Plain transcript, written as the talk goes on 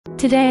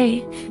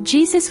Today,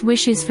 Jesus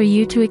wishes for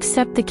you to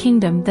accept the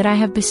kingdom that I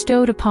have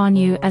bestowed upon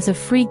you as a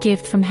free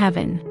gift from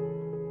heaven.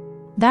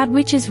 That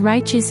which is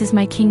righteous is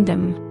my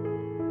kingdom.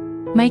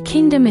 My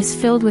kingdom is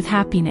filled with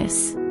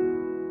happiness.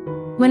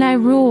 When I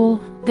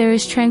rule, there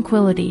is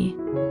tranquility.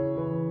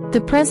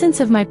 The presence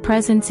of my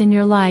presence in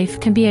your life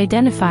can be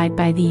identified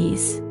by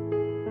these.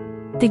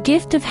 The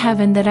gift of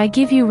heaven that I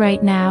give you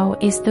right now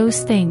is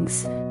those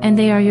things, and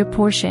they are your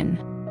portion.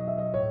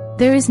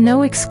 There is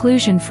no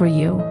exclusion for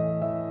you.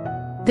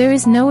 There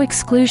is no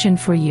exclusion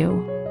for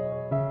you.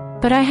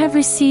 But I have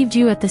received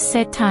you at the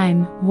set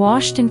time,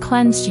 washed and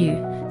cleansed you,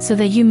 so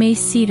that you may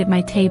seat at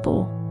my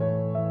table.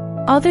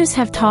 Others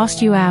have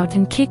tossed you out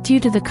and kicked you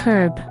to the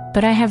curb,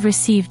 but I have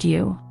received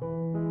you.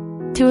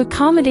 To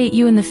accommodate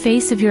you in the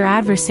face of your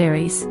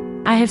adversaries,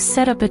 I have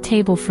set up a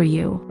table for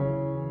you.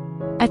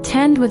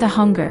 Attend with a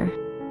hunger.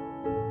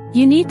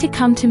 You need to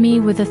come to me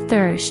with a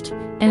thirst,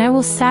 and I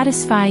will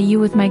satisfy you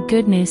with my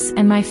goodness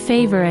and my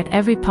favor at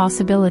every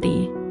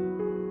possibility.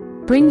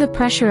 Bring the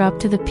pressure up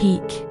to the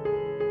peak.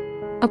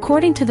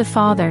 According to the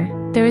Father,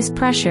 there is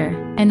pressure,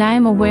 and I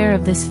am aware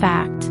of this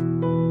fact.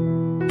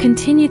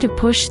 Continue to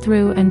push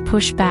through and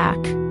push back.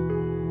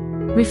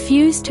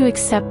 Refuse to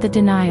accept the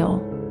denial.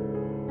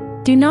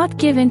 Do not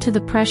give in to the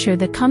pressure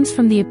that comes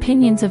from the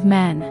opinions of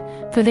men,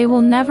 for they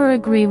will never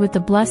agree with the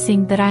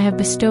blessing that I have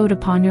bestowed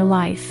upon your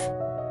life.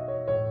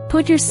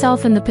 Put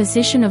yourself in the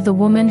position of the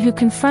woman who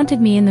confronted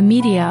me in the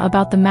media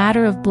about the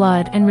matter of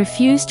blood and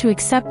refused to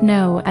accept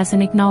no as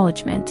an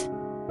acknowledgement.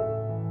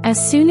 As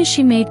soon as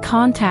she made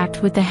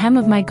contact with the hem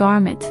of my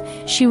garment,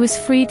 she was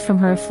freed from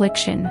her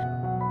affliction.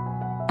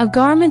 A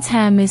garment's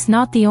hem is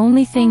not the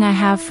only thing I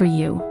have for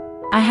you.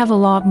 I have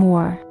a lot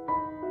more.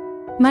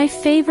 My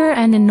favor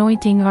and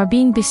anointing are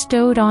being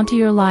bestowed onto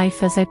your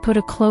life as I put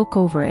a cloak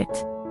over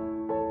it.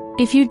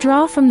 If you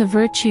draw from the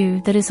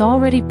virtue that is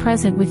already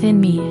present within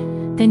me,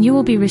 then you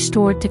will be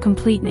restored to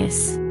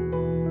completeness.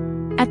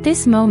 At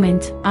this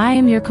moment, I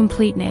am your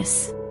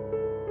completeness.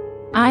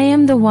 I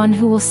am the one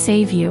who will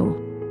save you.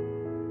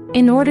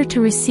 In order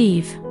to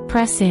receive,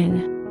 press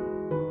in.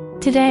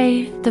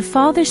 Today, the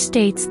Father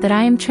states that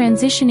I am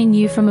transitioning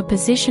you from a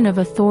position of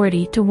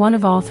authority to one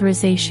of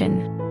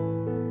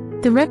authorization.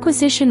 The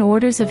requisition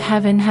orders of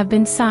heaven have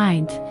been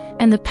signed,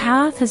 and the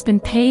path has been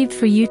paved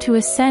for you to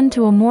ascend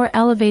to a more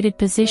elevated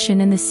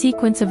position in the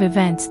sequence of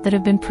events that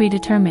have been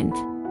predetermined.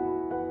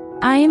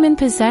 I am in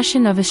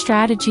possession of a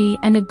strategy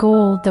and a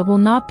goal that will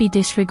not be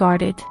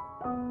disregarded.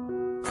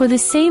 For the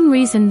same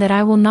reason that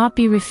I will not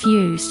be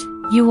refused,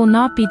 you will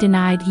not be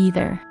denied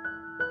either.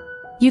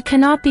 You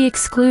cannot be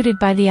excluded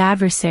by the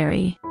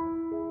adversary.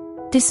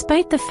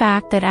 Despite the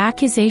fact that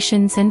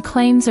accusations and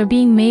claims are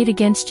being made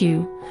against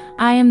you,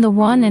 I am the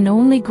one and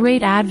only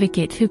great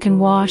advocate who can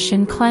wash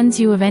and cleanse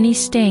you of any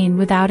stain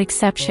without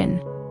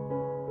exception.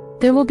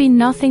 There will be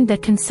nothing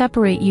that can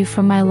separate you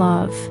from my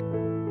love.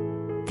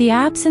 The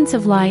absence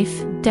of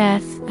life,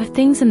 death,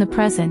 things in the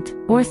present,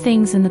 or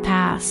things in the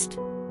past.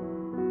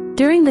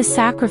 During the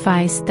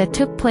sacrifice that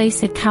took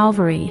place at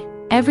Calvary,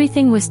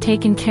 everything was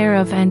taken care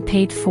of and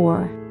paid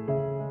for.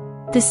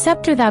 The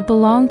scepter that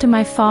belonged to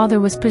my Father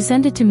was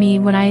presented to me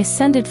when I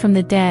ascended from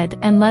the dead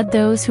and led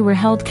those who were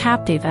held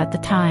captive at the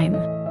time.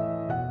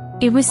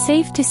 It was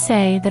safe to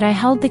say that I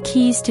held the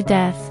keys to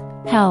death,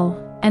 hell,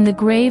 and the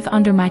grave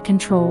under my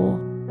control.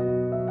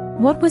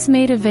 What was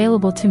made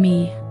available to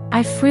me,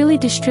 I freely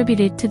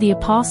distributed to the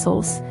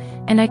apostles,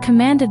 and I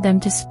commanded them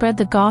to spread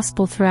the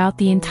gospel throughout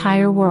the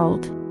entire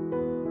world.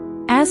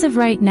 As of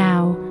right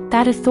now,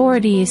 that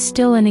authority is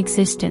still in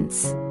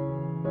existence.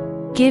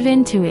 Give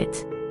in to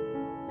it.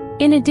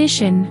 In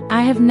addition,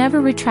 I have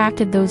never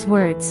retracted those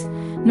words,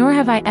 nor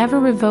have I ever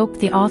revoked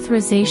the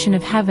authorization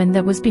of heaven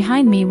that was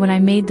behind me when I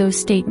made those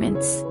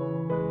statements.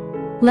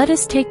 Let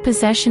us take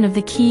possession of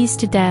the keys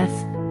to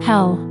death,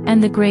 hell,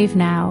 and the grave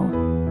now.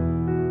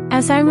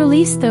 As I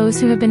release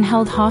those who have been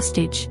held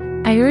hostage,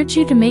 I urge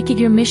you to make it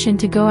your mission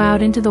to go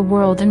out into the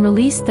world and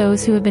release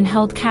those who have been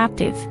held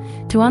captive,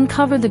 to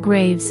uncover the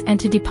graves and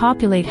to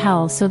depopulate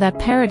hell so that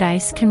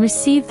paradise can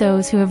receive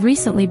those who have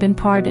recently been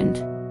pardoned.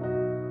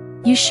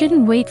 You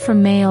shouldn't wait for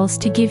males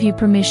to give you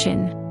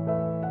permission.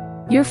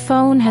 Your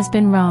phone has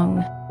been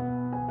rung.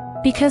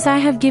 Because I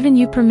have given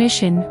you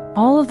permission,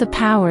 all of the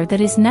power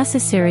that is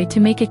necessary to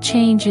make a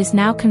change is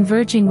now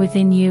converging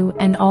within you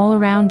and all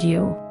around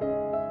you.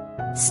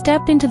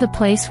 Step into the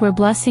place where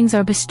blessings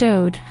are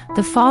bestowed,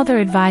 the Father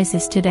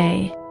advises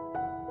today.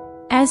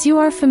 As you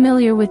are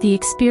familiar with the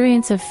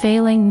experience of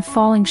failing and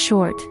falling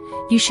short,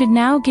 you should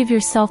now give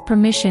yourself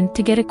permission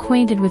to get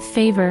acquainted with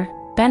favor,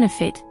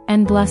 benefit,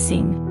 and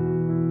blessing.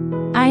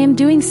 I am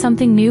doing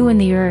something new in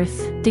the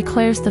earth,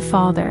 declares the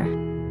Father.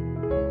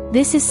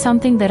 This is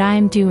something that I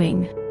am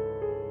doing.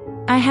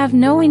 I have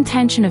no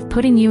intention of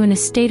putting you in a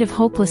state of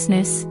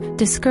hopelessness,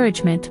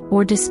 discouragement,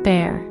 or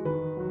despair.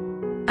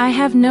 I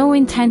have no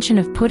intention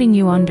of putting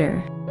you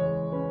under.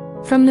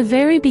 From the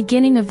very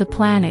beginning of the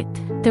planet,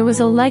 there was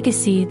a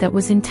legacy that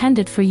was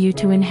intended for you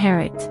to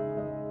inherit.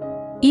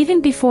 Even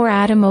before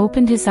Adam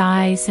opened his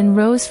eyes and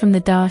rose from the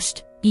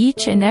dust,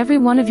 each and every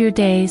one of your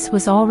days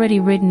was already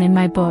written in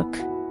my book.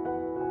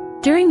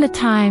 During the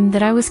time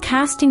that I was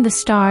casting the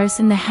stars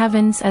in the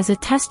heavens as a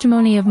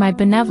testimony of my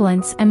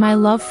benevolence and my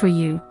love for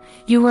you,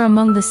 you were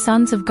among the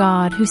sons of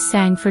God who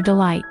sang for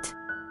delight.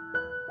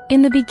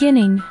 In the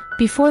beginning,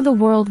 before the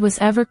world was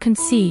ever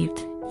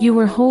conceived, you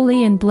were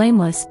holy and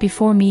blameless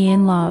before me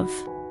in love.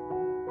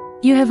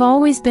 You have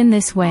always been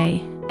this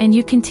way, and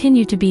you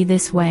continue to be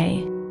this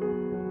way.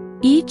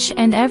 Each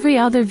and every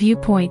other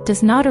viewpoint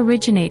does not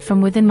originate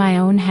from within my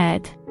own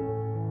head.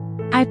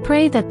 I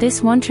pray that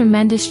this one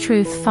tremendous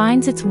truth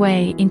finds its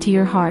way into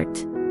your heart.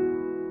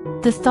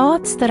 The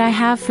thoughts that I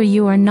have for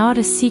you are not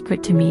a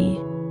secret to me.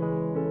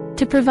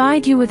 To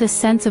provide you with a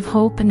sense of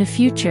hope and a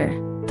future,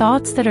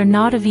 thoughts that are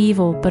not of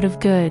evil but of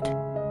good.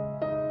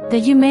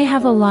 That you may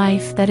have a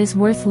life that is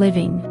worth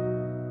living.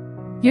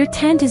 Your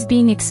tent is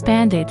being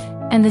expanded,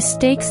 and the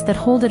stakes that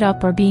hold it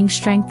up are being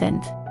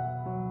strengthened.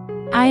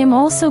 I am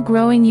also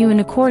growing you in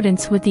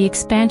accordance with the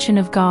expansion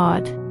of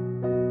God.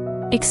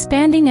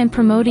 Expanding and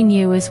promoting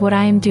you is what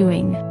I am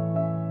doing.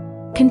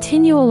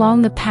 Continue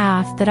along the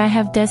path that I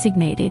have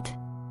designated.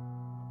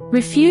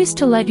 Refuse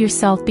to let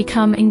yourself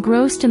become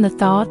engrossed in the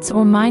thoughts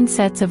or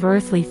mindsets of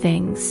earthly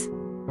things.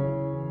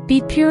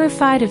 Be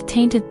purified of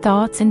tainted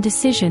thoughts and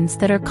decisions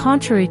that are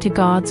contrary to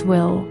God's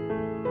will.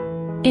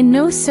 In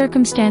no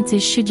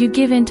circumstances should you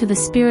give in to the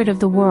spirit of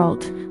the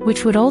world,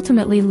 which would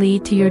ultimately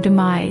lead to your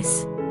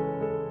demise.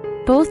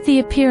 Both the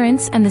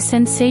appearance and the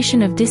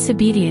sensation of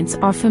disobedience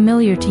are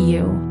familiar to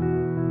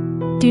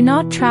you. Do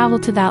not travel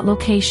to that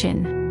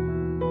location.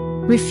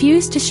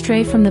 Refuse to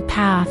stray from the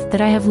path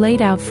that I have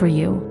laid out for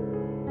you.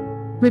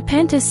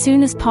 Repent as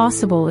soon as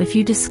possible if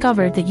you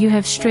discover that you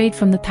have strayed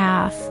from the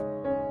path.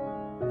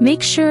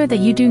 Make sure that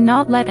you do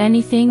not let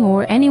anything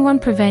or anyone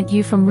prevent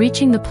you from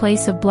reaching the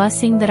place of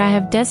blessing that I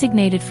have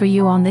designated for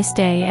you on this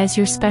day as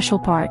your special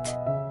part.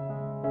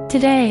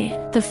 Today,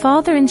 the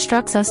Father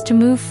instructs us to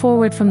move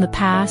forward from the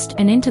past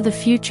and into the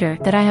future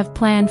that I have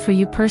planned for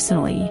you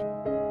personally.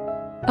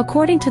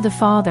 According to the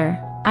Father,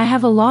 I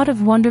have a lot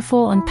of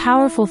wonderful and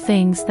powerful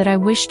things that I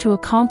wish to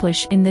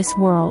accomplish in this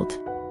world.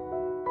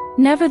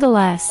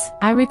 Nevertheless,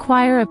 I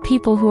require a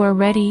people who are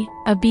ready,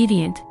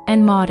 obedient,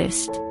 and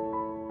modest.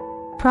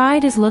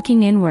 Pride is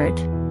looking inward.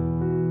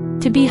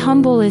 To be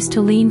humble is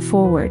to lean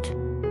forward.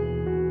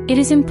 It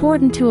is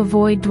important to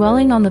avoid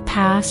dwelling on the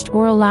past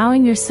or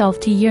allowing yourself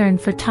to yearn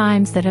for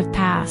times that have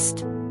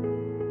passed.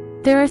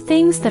 There are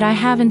things that I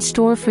have in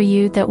store for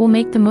you that will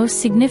make the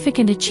most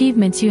significant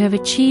achievements you have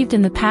achieved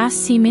in the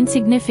past seem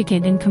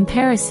insignificant in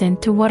comparison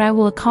to what I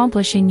will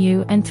accomplish in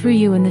you and through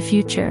you in the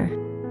future.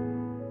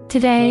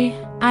 Today,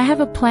 I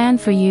have a plan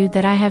for you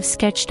that I have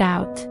sketched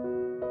out.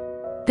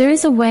 There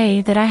is a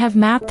way that I have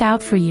mapped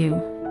out for you,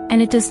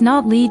 and it does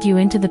not lead you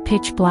into the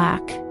pitch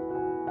black.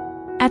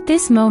 At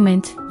this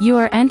moment, you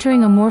are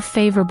entering a more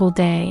favorable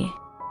day.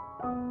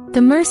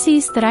 The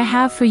mercies that I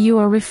have for you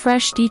are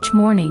refreshed each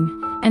morning,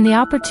 and the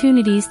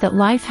opportunities that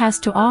life has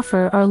to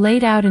offer are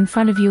laid out in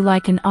front of you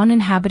like an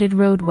uninhabited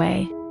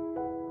roadway.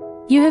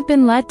 You have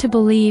been led to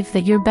believe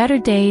that your better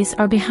days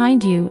are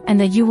behind you and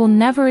that you will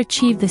never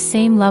achieve the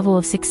same level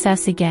of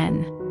success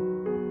again.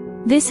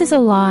 This is a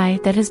lie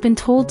that has been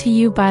told to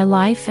you by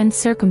life and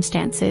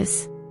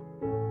circumstances.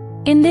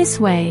 In this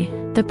way,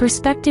 the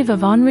perspective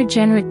of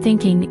unregenerate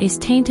thinking is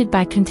tainted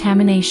by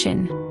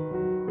contamination.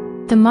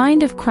 The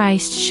mind of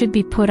Christ should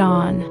be put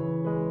on.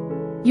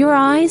 Your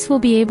eyes will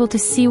be able to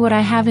see what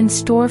I have in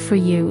store for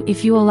you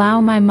if you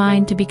allow my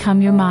mind to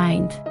become your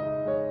mind.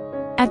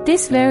 At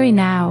this very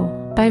now,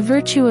 by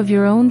virtue of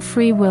your own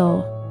free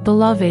will,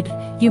 beloved,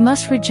 you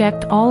must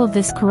reject all of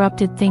this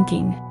corrupted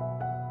thinking.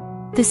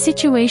 The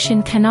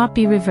situation cannot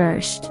be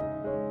reversed.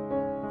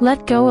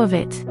 Let go of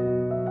it.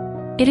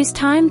 It is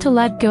time to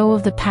let go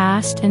of the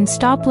past and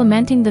stop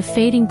lamenting the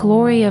fading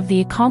glory of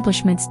the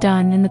accomplishments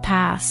done in the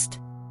past.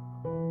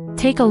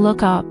 Take a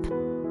look up.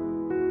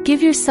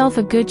 Give yourself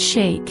a good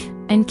shake,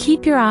 and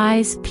keep your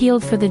eyes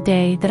peeled for the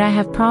day that I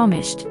have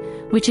promised,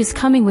 which is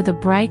coming with a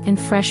bright and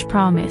fresh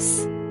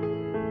promise.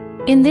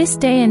 In this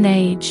day and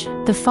age,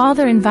 the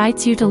Father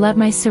invites you to let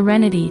my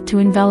serenity to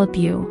envelop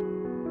you.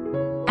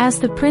 As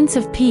the Prince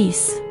of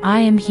Peace, I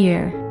am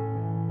here.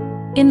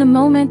 In the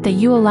moment that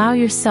you allow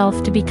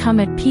yourself to become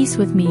at peace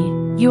with me,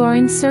 you are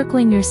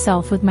encircling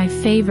yourself with my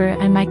favor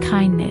and my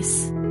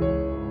kindness.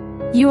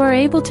 You are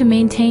able to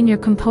maintain your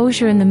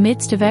composure in the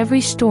midst of every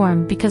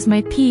storm because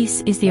my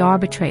peace is the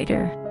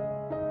arbitrator.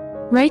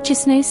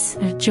 Righteousness,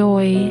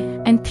 joy,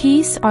 and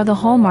peace are the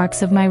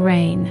hallmarks of my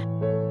reign.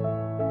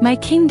 My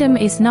kingdom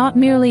is not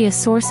merely a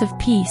source of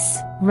peace,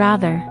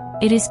 rather,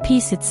 it is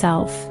peace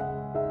itself.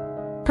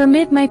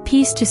 Permit my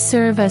peace to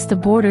serve as the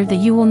border that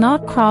you will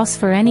not cross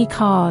for any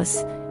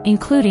cause,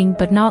 including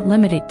but not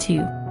limited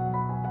to.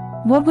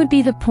 What would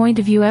be the point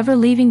of you ever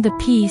leaving the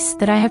peace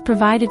that I have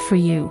provided for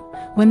you,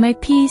 when my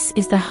peace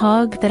is the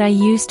hug that I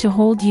use to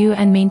hold you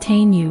and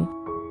maintain you?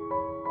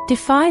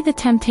 Defy the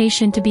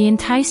temptation to be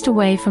enticed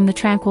away from the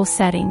tranquil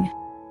setting.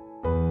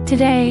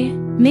 Today,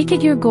 make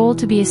it your goal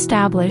to be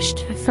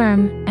established,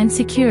 firm, and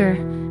secure,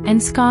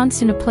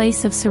 ensconced in a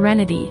place of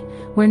serenity,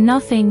 where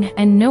nothing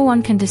and no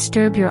one can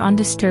disturb your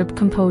undisturbed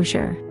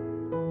composure.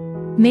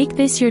 Make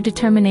this your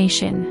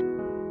determination.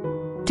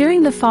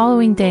 During the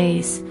following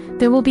days,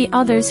 there will be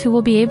others who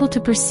will be able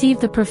to perceive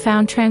the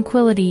profound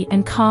tranquility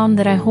and calm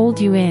that I hold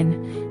you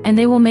in, and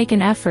they will make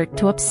an effort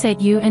to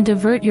upset you and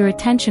divert your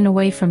attention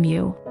away from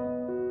you.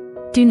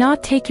 Do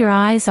not take your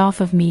eyes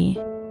off of me.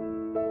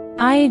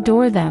 I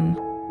adore them.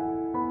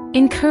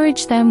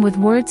 Encourage them with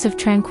words of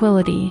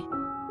tranquility.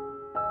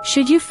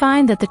 Should you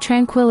find that the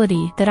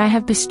tranquility that I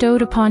have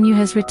bestowed upon you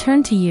has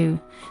returned to you,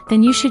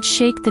 then you should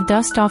shake the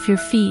dust off your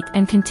feet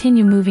and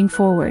continue moving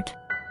forward.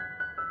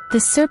 The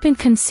serpent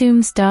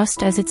consumes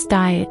dust as its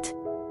diet.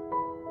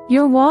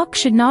 Your walk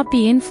should not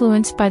be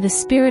influenced by the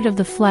spirit of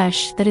the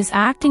flesh that is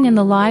acting in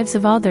the lives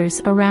of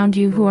others around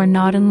you who are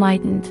not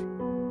enlightened.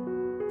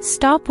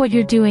 Stop what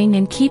you're doing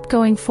and keep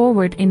going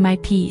forward in my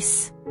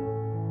peace.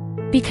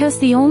 Because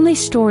the only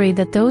story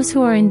that those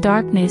who are in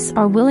darkness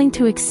are willing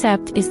to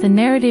accept is the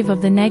narrative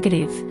of the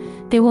negative,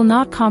 they will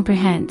not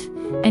comprehend,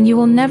 and you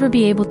will never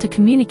be able to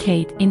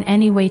communicate in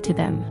any way to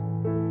them.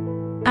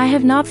 I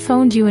have not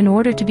phoned you in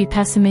order to be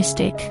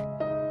pessimistic.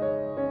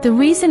 The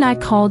reason I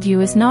called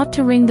you is not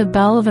to ring the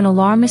bell of an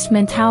alarmist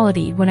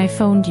mentality when I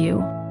phoned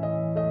you.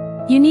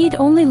 You need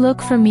only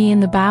look for me in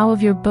the bow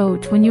of your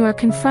boat when you are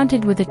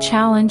confronted with a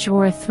challenge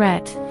or a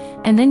threat,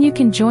 and then you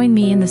can join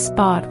me in the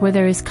spot where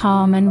there is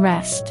calm and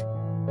rest.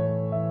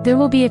 There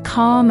will be a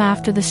calm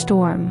after the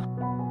storm.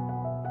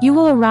 You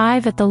will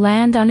arrive at the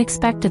land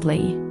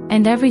unexpectedly,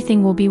 and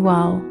everything will be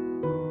well.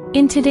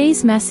 In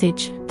today's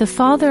message, the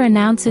Father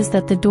announces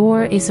that the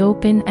door is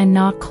open and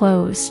not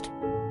closed.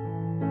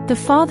 The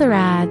Father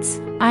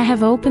adds, I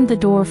have opened the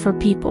door for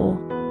people.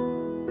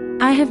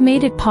 I have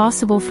made it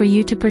possible for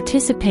you to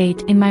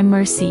participate in my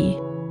mercy.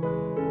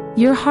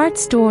 Your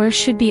heart's door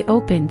should be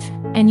opened,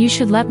 and you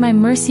should let my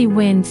mercy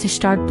wind to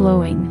start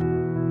blowing.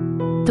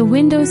 The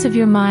windows of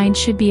your mind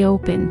should be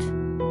opened.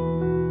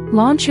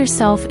 Launch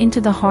yourself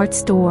into the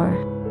heart's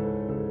door.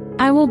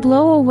 I will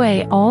blow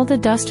away all the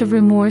dust of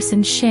remorse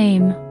and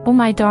shame, oh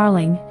my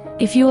darling,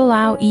 if you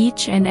allow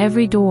each and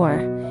every door,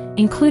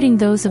 including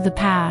those of the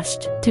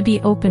past, to be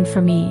open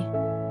for me.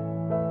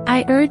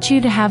 I urge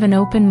you to have an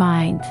open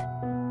mind.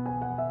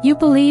 You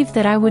believe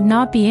that I would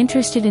not be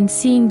interested in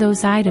seeing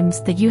those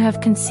items that you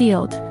have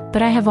concealed,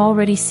 but I have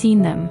already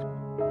seen them.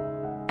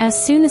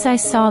 As soon as I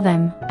saw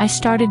them, I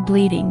started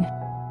bleeding.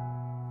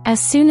 As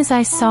soon as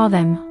I saw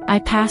them, I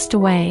passed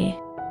away.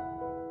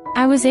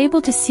 I was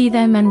able to see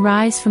them and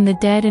rise from the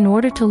dead in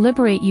order to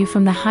liberate you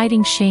from the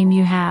hiding shame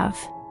you have.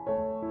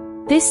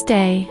 This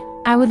day,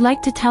 I would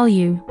like to tell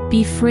you,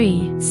 be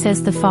free,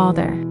 says the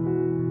Father.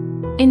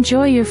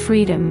 Enjoy your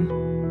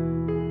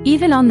freedom.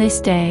 Even on this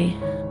day,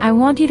 I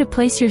want you to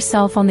place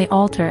yourself on the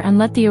altar and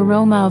let the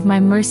aroma of my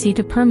mercy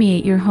to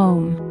permeate your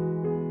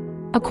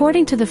home.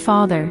 According to the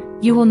Father,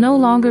 you will no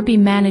longer be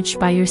managed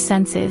by your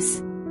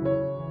senses.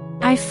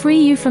 I free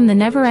you from the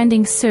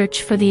never-ending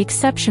search for the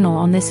exceptional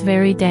on this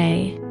very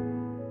day.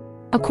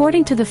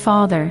 According to the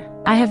Father,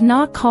 I have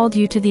not called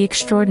you to the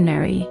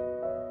extraordinary.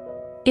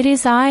 It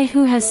is I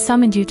who has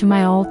summoned you to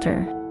my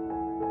altar.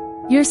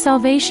 Your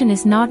salvation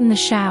is not in the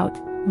shout,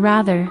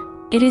 rather,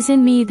 it is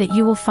in me that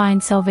you will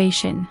find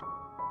salvation.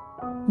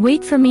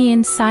 Wait for me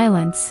in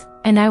silence,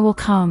 and I will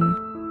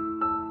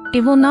come.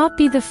 It will not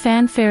be the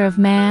fanfare of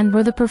man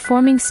or the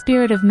performing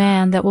spirit of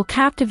man that will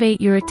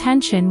captivate your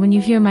attention when you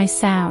hear my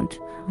sound,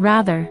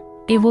 rather,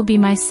 it will be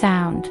my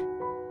sound.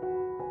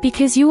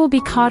 Because you will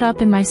be caught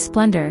up in my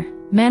splendor,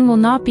 men will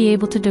not be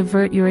able to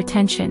divert your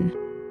attention.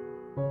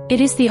 It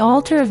is the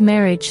altar of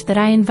marriage that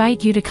I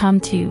invite you to come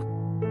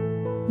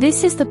to.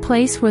 This is the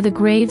place where the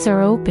graves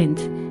are opened,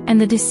 and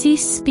the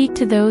deceased speak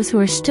to those who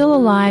are still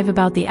alive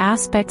about the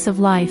aspects of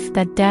life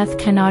that death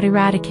cannot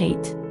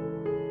eradicate.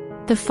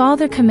 The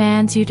Father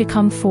commands you to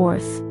come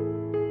forth.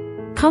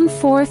 Come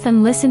forth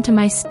and listen to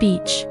my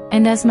speech,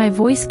 and as my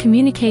voice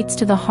communicates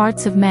to the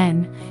hearts of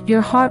men,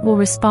 your heart will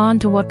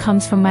respond to what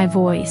comes from my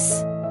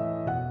voice.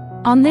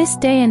 On this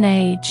day and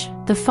age,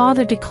 the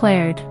Father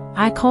declared,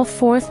 I call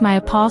forth my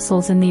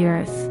apostles in the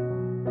earth.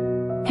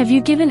 Have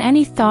you given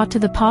any thought to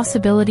the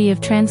possibility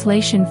of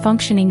translation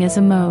functioning as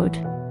a mode?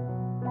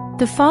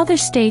 The Father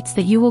states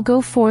that you will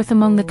go forth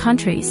among the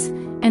countries,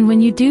 and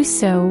when you do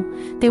so,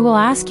 they will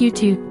ask you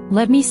to,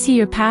 let me see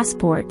your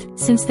passport,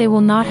 since they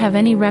will not have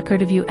any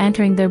record of you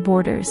entering their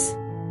borders.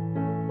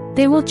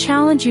 They will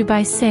challenge you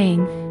by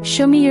saying,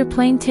 show me your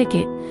plane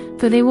ticket,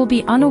 for they will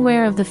be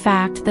unaware of the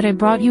fact that I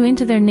brought you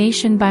into their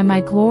nation by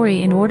my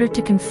glory in order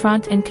to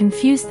confront and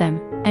confuse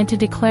them, and to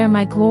declare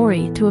my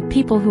glory to a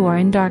people who are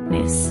in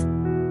darkness.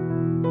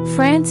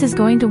 France is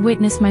going to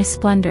witness my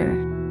splendor.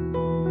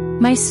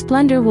 My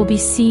splendor will be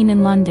seen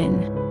in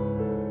London.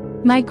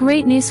 My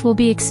greatness will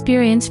be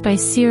experienced by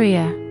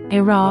Syria,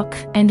 Iraq,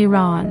 and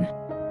Iran.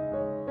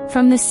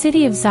 From the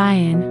city of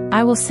Zion,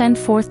 I will send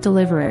forth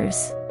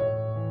deliverers.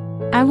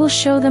 I will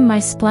show them my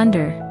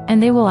splendor,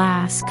 and they will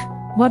ask,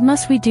 what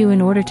must we do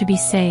in order to be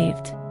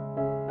saved?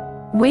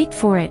 Wait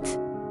for it.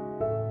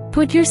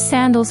 Put your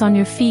sandals on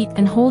your feet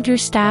and hold your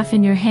staff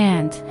in your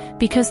hand,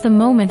 because the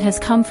moment has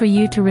come for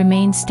you to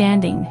remain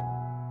standing.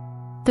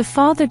 The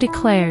Father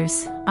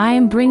declares, I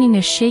am bringing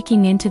a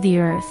shaking into the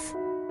earth.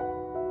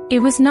 It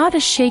was not a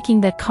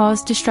shaking that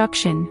caused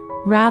destruction,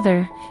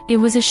 rather, it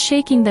was a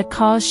shaking that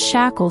caused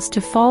shackles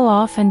to fall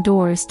off and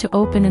doors to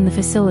open in the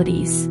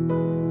facilities.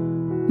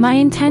 My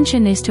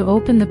intention is to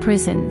open the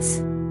prisons.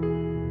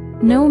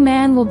 No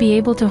man will be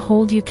able to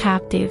hold you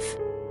captive.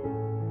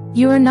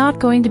 You are not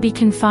going to be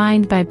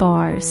confined by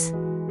bars.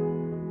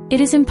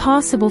 It is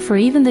impossible for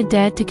even the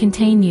dead to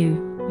contain you,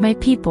 my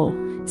people,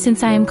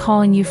 since I am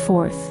calling you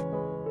forth.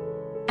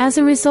 As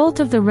a result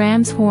of the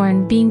ram's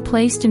horn being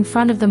placed in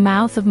front of the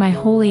mouth of my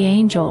holy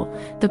angel,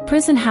 the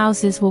prison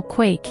houses will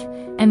quake,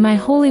 and my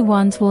holy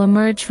ones will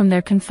emerge from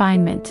their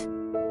confinement.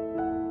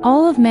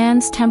 All of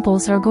man's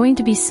temples are going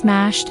to be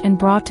smashed and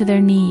brought to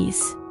their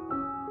knees.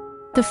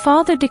 The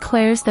Father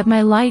declares that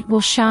my light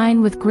will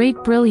shine with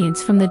great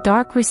brilliance from the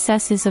dark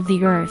recesses of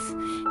the earth,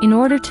 in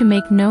order to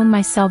make known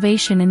my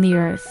salvation in the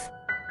earth.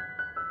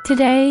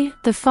 Today,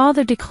 the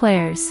Father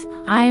declares,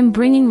 I am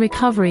bringing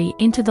recovery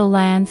into the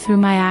land through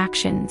my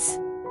actions.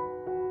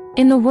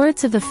 In the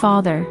words of the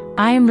Father,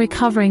 I am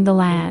recovering the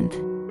land.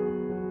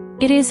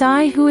 It is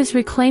I who is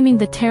reclaiming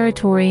the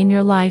territory in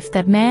your life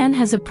that man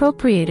has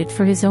appropriated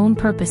for his own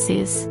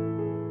purposes.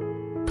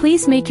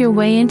 Please make your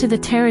way into the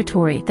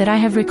territory that I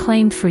have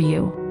reclaimed for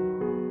you.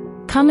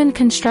 Come and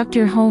construct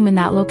your home in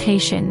that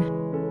location.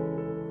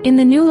 In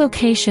the new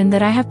location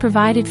that I have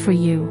provided for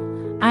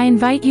you, I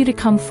invite you to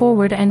come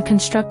forward and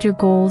construct your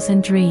goals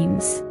and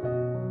dreams.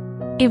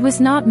 It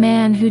was not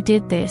man who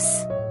did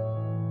this.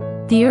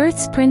 The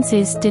earth's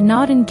princes did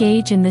not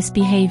engage in this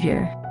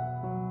behavior.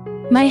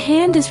 My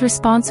hand is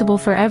responsible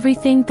for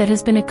everything that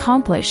has been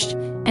accomplished,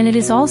 and it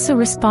is also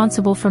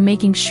responsible for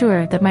making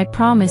sure that my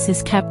promise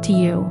is kept to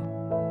you.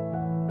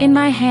 In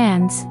my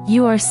hands,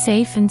 you are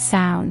safe and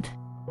sound.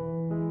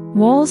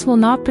 Walls will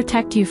not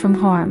protect you from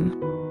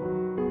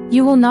harm.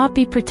 You will not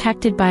be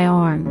protected by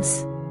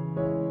arms.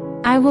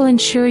 I will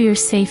ensure your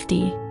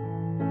safety.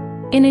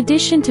 In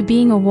addition to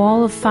being a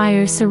wall of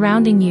fire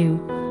surrounding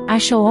you, I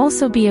shall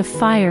also be a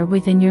fire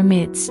within your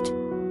midst.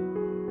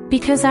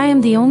 Because I am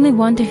the only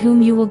one to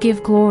whom you will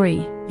give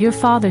glory, your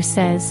Father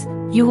says,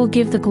 you will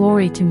give the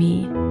glory to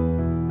me.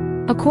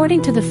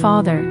 According to the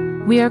Father,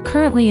 we are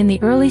currently in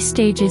the early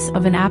stages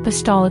of an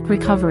apostolic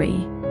recovery.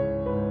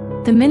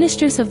 The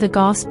ministers of the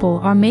gospel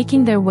are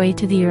making their way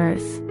to the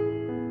earth.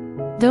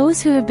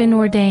 Those who have been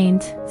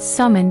ordained,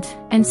 summoned,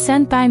 and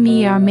sent by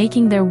me are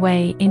making their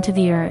way into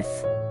the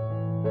earth.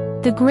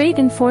 The great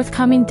and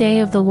forthcoming day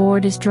of the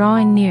Lord is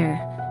drawing near,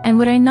 and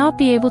would I not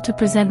be able to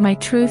present my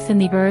truth in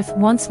the earth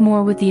once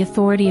more with the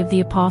authority of the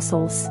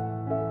apostles?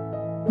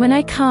 When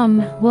I come,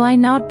 will I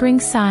not bring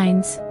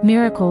signs,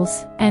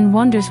 miracles, and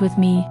wonders with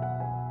me?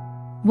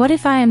 What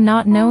if I am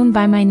not known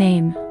by my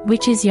name,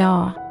 which is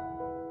Yah?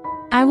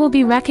 I will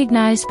be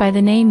recognized by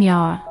the name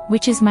Yah,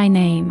 which is my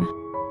name.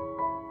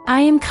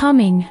 I am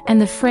coming,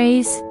 and the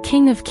phrase,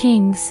 King of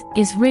Kings,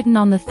 is written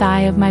on the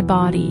thigh of my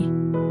body.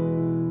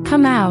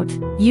 Come out,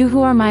 you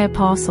who are my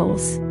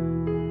apostles.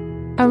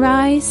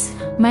 Arise,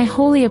 my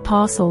holy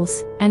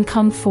apostles, and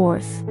come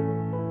forth.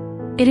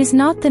 It is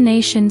not the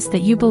nations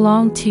that you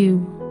belong to,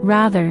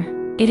 rather,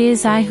 it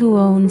is I who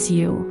owns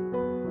you.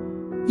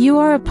 You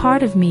are a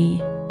part of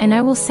me, and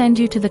I will send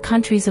you to the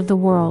countries of the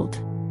world.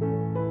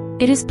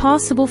 It is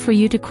possible for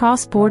you to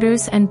cross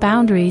borders and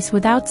boundaries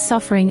without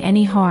suffering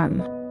any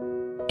harm.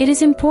 It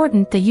is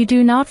important that you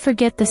do not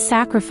forget the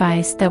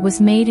sacrifice that was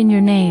made in your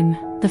name,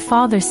 the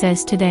Father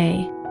says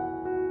today.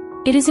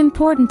 It is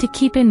important to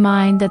keep in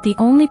mind that the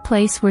only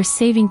place where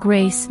saving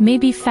grace may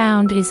be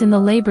found is in the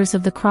labors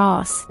of the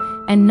cross,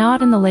 and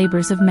not in the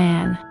labors of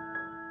man.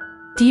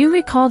 Do you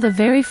recall the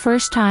very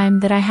first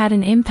time that I had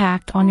an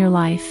impact on your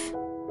life?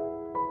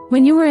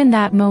 When you were in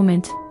that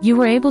moment, you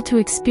were able to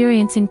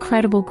experience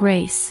incredible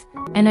grace,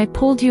 and I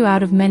pulled you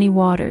out of many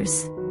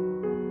waters.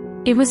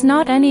 It was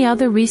not any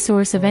other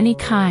resource of any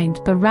kind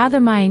but rather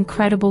my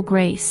incredible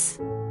grace.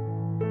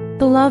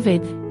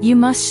 Beloved, you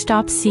must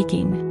stop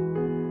seeking.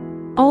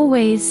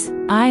 Always,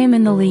 I am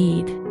in the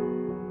lead.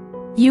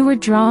 You were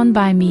drawn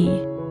by me.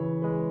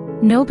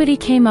 Nobody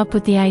came up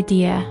with the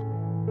idea.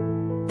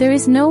 There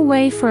is no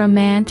way for a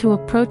man to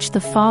approach the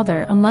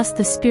Father unless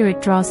the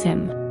Spirit draws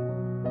him.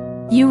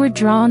 You were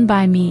drawn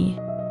by me.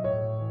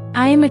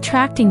 I am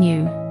attracting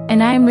you,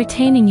 and I am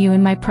retaining you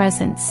in my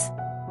presence.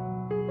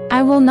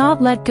 I will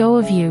not let go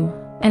of you,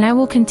 and I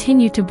will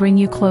continue to bring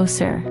you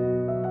closer.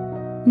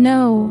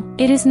 No,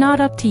 it is not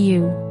up to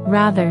you,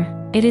 rather,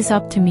 it is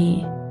up to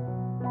me.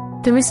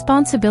 The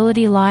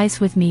responsibility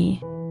lies with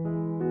me.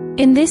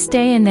 In this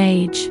day and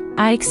age,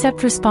 I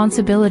accept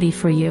responsibility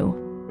for you.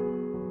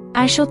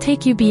 I shall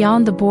take you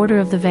beyond the border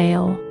of the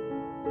veil.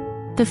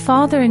 The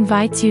Father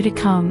invites you to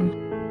come.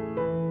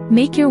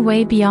 Make your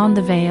way beyond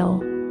the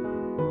veil.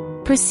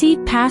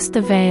 Proceed past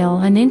the veil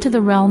and into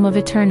the realm of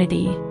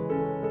eternity.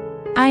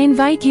 I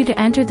invite you to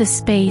enter the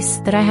space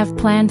that I have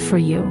planned for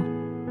you.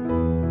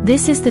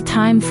 This is the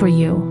time for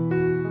you.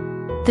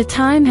 The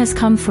time has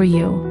come for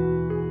you.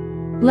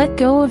 Let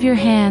go of your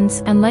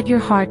hands and let your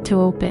heart to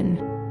open.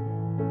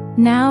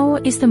 Now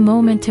is the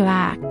moment to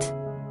act.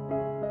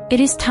 It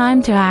is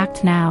time to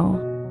act now.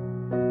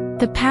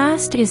 The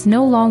past is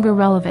no longer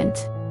relevant.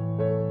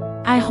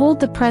 I hold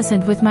the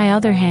present with my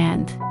other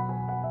hand.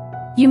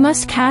 You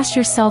must cast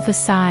yourself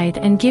aside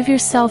and give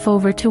yourself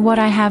over to what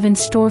I have in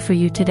store for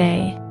you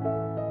today.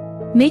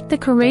 Make the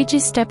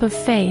courageous step of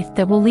faith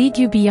that will lead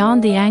you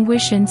beyond the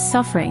anguish and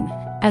suffering,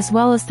 as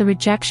well as the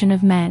rejection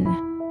of men.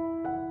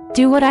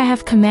 Do what I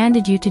have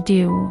commanded you to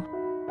do.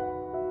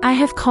 I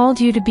have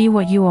called you to be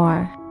what you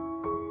are.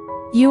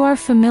 You are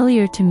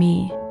familiar to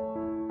me.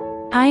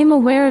 I am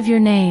aware of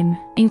your name,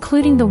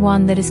 including the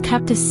one that is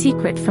kept a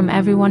secret from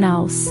everyone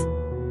else.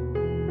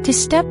 To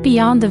step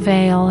beyond the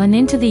veil and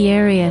into the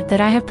area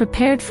that I have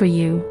prepared for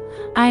you,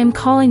 I am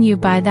calling you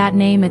by that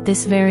name at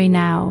this very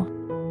now.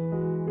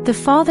 The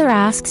Father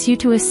asks you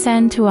to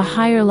ascend to a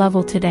higher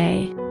level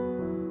today.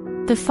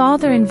 The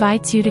Father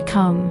invites you to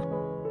come.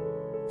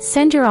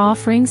 Send your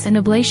offerings and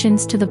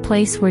oblations to the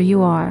place where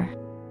you are.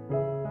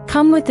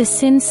 Come with the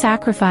sin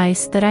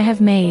sacrifice that I have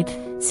made,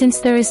 since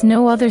there is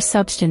no other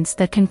substance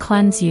that can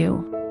cleanse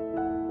you.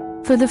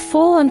 For the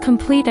full and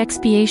complete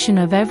expiation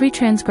of every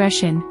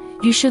transgression,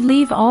 you should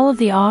leave all of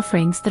the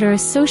offerings that are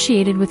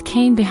associated with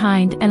Cain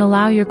behind and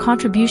allow your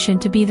contribution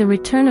to be the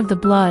return of the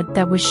blood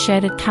that was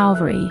shed at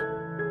Calvary.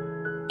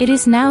 It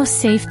is now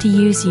safe to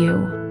use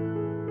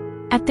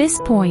you. At this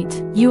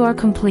point, you are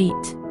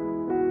complete.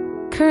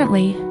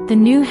 Currently, the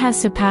new has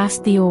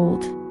surpassed the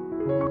old.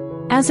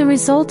 As a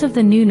result of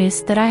the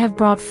newness that I have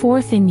brought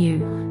forth in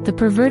you, the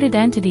perverted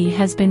entity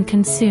has been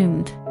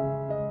consumed.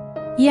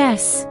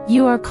 Yes,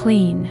 you are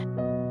clean.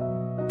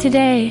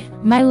 Today,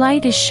 my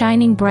light is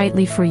shining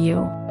brightly for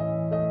you.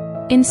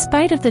 In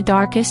spite of the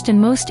darkest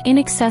and most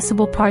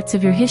inaccessible parts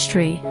of your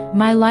history,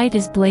 my light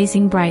is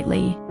blazing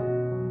brightly.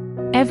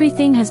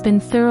 Everything has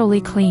been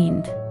thoroughly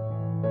cleaned.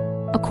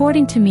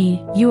 According to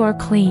me, you are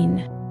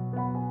clean.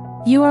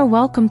 You are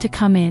welcome to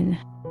come in.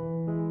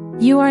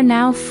 You are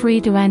now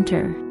free to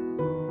enter.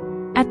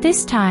 At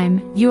this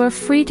time, you are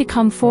free to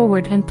come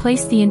forward and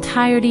place the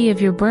entirety of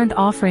your burnt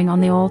offering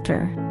on the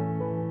altar.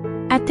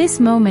 At this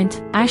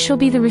moment, I shall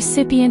be the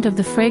recipient of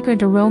the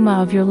fragrant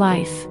aroma of your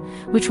life,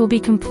 which will be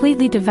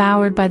completely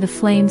devoured by the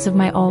flames of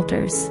my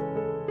altars.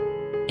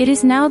 It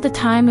is now the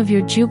time of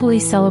your Jubilee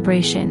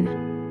celebration.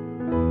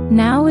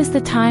 Now is the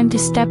time to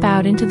step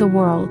out into the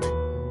world.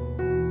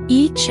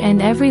 Each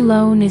and every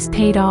loan is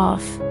paid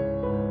off.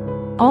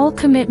 All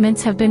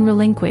commitments have been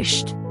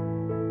relinquished.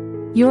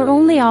 Your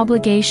only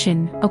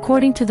obligation,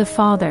 according to the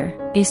Father,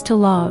 is to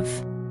love.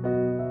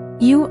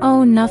 You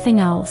own nothing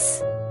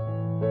else.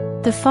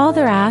 The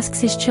Father asks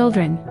his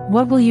children,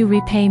 "What will you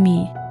repay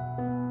me?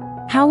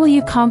 How will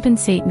you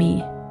compensate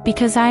me,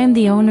 because I am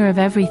the owner of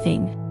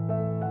everything?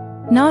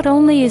 Not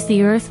only is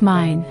the earth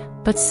mine,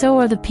 but so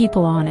are the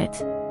people on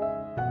it.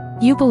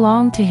 You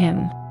belong to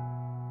him.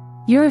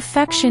 Your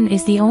affection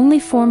is the only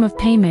form of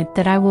payment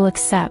that I will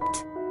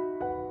accept.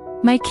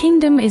 My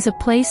kingdom is a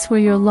place where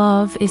your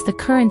love is the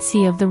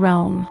currency of the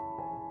realm.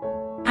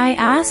 I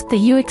ask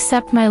that you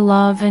accept my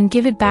love and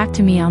give it back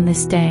to me on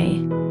this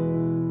day.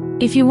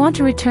 If you want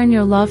to return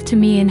your love to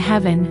me in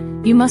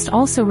heaven, you must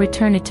also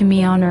return it to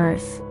me on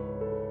earth.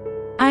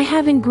 I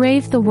have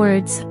engraved the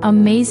words,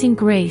 amazing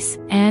grace,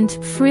 and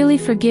freely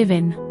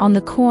forgiven, on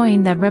the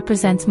coin that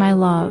represents my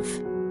love.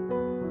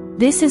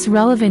 This is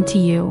relevant to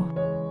you.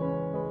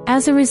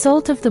 As a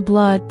result of the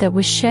blood that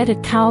was shed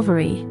at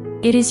Calvary,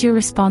 it is your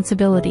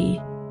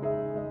responsibility.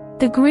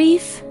 The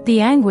grief,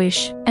 the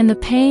anguish, and the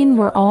pain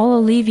were all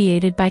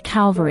alleviated by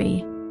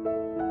Calvary.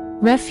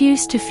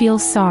 Refuse to feel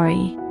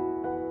sorry.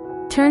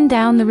 Turn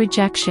down the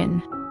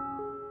rejection.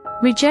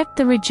 Reject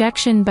the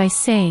rejection by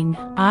saying,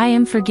 I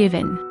am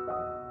forgiven.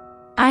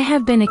 I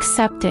have been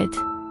accepted.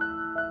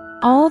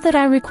 All that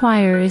I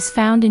require is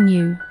found in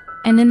you,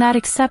 and in that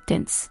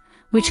acceptance,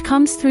 which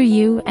comes through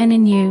you and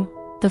in you,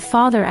 the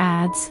Father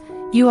adds,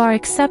 you are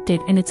accepted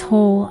in its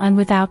whole and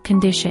without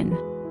condition.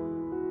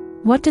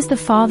 What does the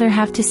Father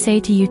have to say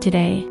to you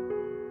today?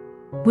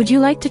 Would you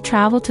like to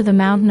travel to the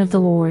mountain of the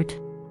Lord?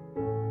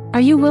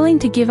 Are you willing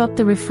to give up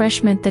the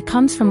refreshment that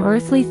comes from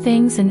earthly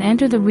things and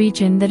enter the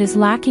region that is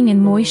lacking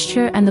in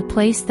moisture and the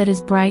place that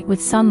is bright with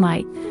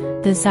sunlight,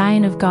 the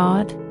Zion of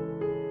God?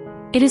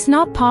 It is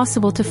not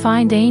possible to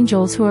find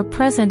angels who are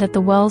present at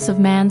the wells of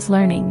man's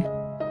learning.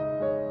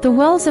 The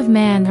wells of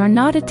man are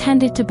not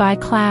attended to by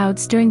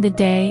clouds during the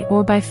day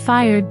or by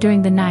fire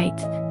during the night,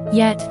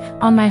 yet,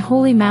 on my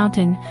holy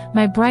mountain,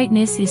 my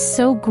brightness is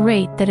so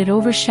great that it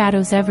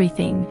overshadows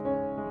everything.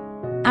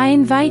 I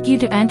invite you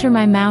to enter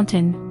my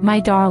mountain, my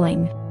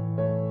darling.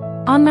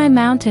 On my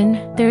mountain,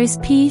 there is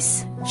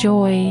peace,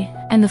 joy,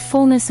 and the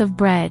fullness of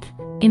bread.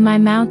 In my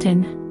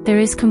mountain, there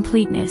is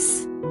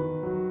completeness.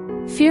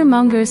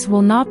 Fearmongers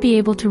will not be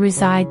able to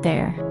reside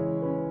there.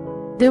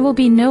 There will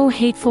be no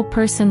hateful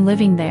person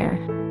living there.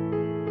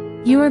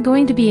 You are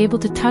going to be able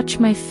to touch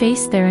my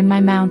face there in my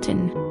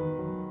mountain.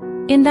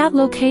 In that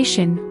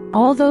location,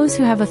 all those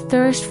who have a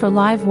thirst for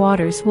live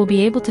waters will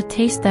be able to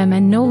taste them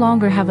and no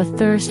longer have a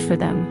thirst for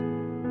them.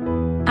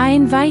 I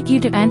invite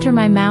you to enter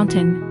my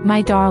mountain,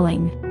 my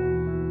darling.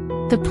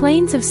 The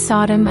plains of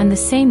Sodom and the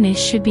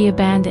sameness should be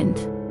abandoned.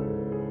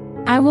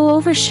 I will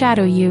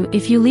overshadow you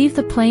if you leave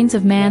the plains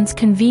of man's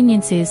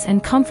conveniences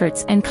and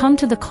comforts and come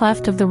to the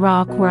cleft of the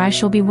rock where I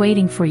shall be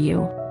waiting for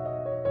you.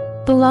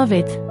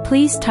 Beloved,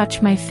 please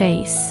touch my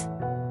face.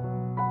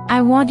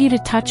 I want you to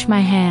touch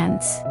my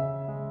hands.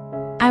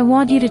 I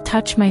want you to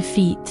touch my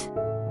feet.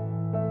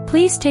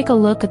 Please take a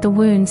look at the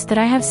wounds that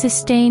I have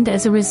sustained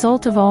as a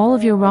result of all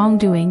of your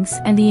wrongdoings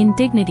and the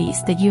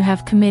indignities that you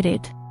have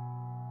committed.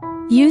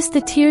 Use the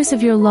tears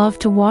of your love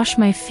to wash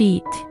my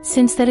feet,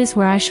 since that is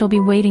where I shall be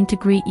waiting to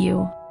greet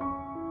you.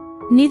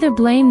 Neither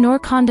blame nor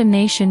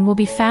condemnation will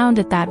be found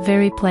at that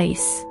very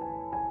place.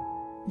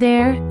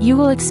 There, you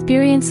will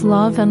experience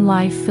love and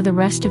life for the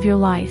rest of your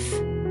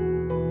life.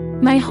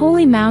 My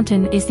holy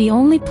mountain is the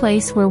only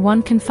place where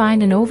one can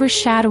find an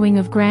overshadowing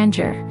of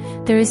grandeur.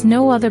 There is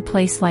no other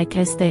place like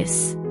as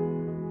this.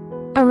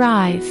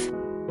 Arrive.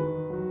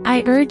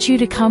 I urge you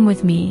to come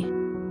with me.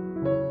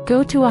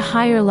 Go to a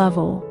higher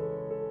level.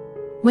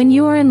 When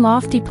you are in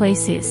lofty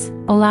places,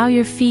 allow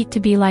your feet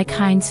to be like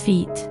hinds'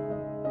 feet.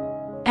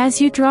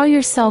 As you draw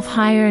yourself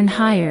higher and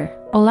higher,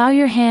 allow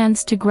your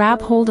hands to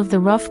grab hold of the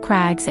rough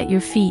crags at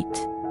your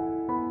feet.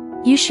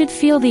 You should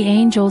feel the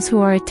angels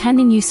who are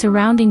attending you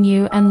surrounding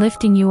you and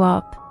lifting you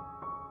up.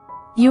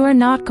 You are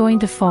not going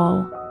to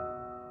fall.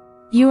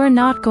 You are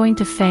not going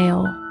to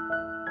fail.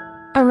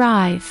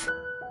 Arrive.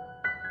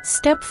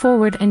 Step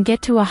forward and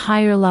get to a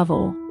higher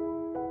level.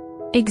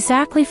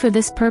 Exactly for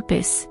this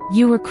purpose,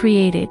 you were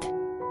created.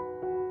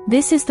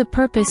 This is the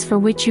purpose for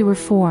which you were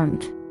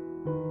formed.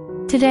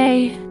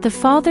 Today, the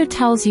Father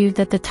tells you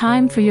that the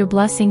time for your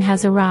blessing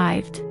has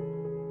arrived.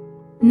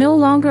 No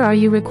longer are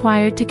you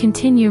required to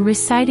continue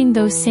reciting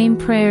those same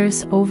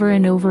prayers over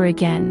and over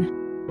again.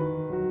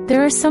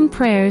 There are some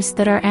prayers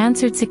that are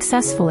answered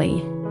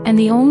successfully, and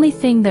the only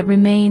thing that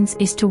remains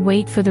is to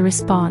wait for the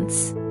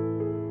response.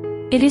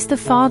 It is the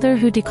Father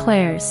who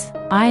declares,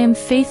 "I am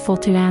faithful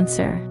to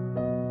answer."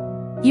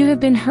 You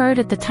have been heard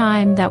at the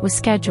time that was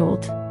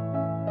scheduled.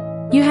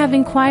 You have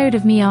inquired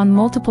of me on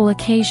multiple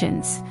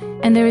occasions,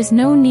 and there is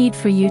no need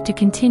for you to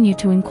continue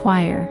to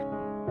inquire.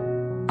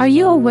 Are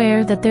you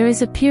aware that there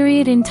is a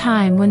period in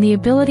time when the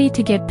ability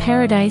to get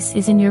paradise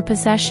is in your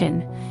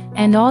possession,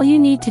 and all you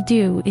need to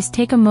do is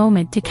take a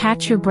moment to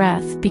catch your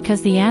breath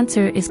because the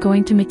answer is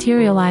going to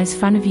materialize in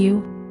front of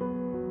you?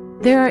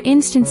 There are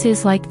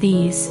instances like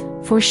these,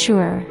 for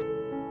sure.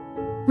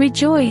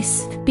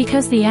 Rejoice,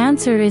 because the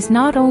answer is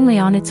not only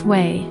on its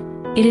way,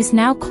 it is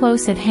now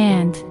close at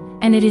hand,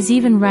 and it is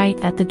even right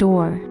at the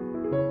door.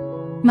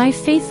 My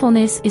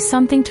faithfulness is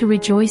something to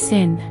rejoice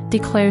in,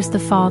 declares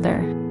the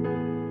Father.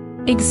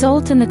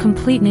 Exult in the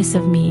completeness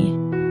of me.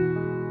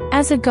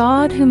 As a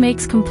God who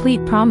makes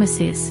complete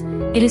promises,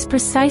 it is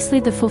precisely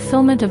the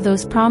fulfillment of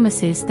those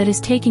promises that is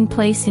taking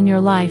place in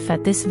your life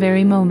at this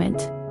very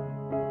moment.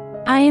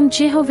 I am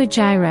Jehovah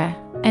Jireh,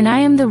 and I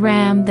am the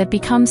ram that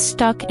becomes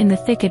stuck in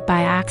the thicket by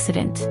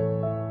accident.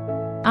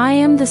 I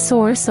am the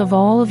source of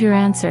all of your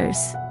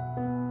answers.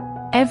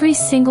 Every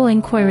single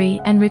inquiry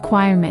and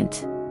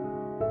requirement.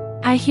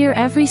 I hear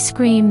every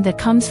scream that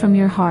comes from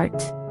your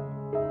heart.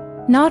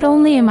 Not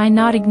only am I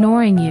not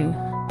ignoring you,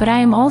 but I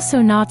am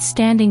also not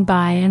standing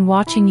by and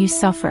watching you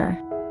suffer.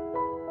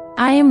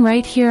 I am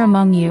right here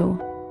among you.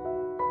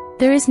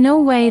 There is no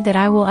way that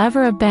I will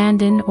ever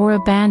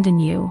abandon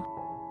you.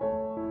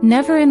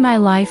 Never in my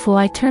life will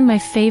I turn my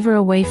favor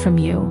away from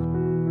you.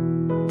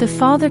 The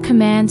Father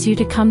commands you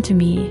to come to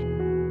me.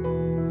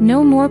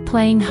 No more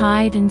playing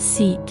hide and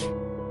seek.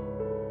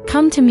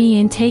 Come to me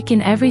and take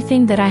in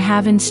everything that I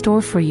have in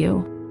store for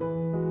you.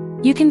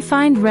 You can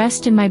find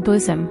rest in my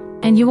bosom,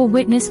 and you will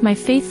witness my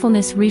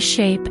faithfulness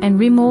reshape and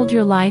remold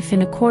your life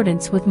in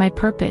accordance with my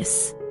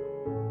purpose.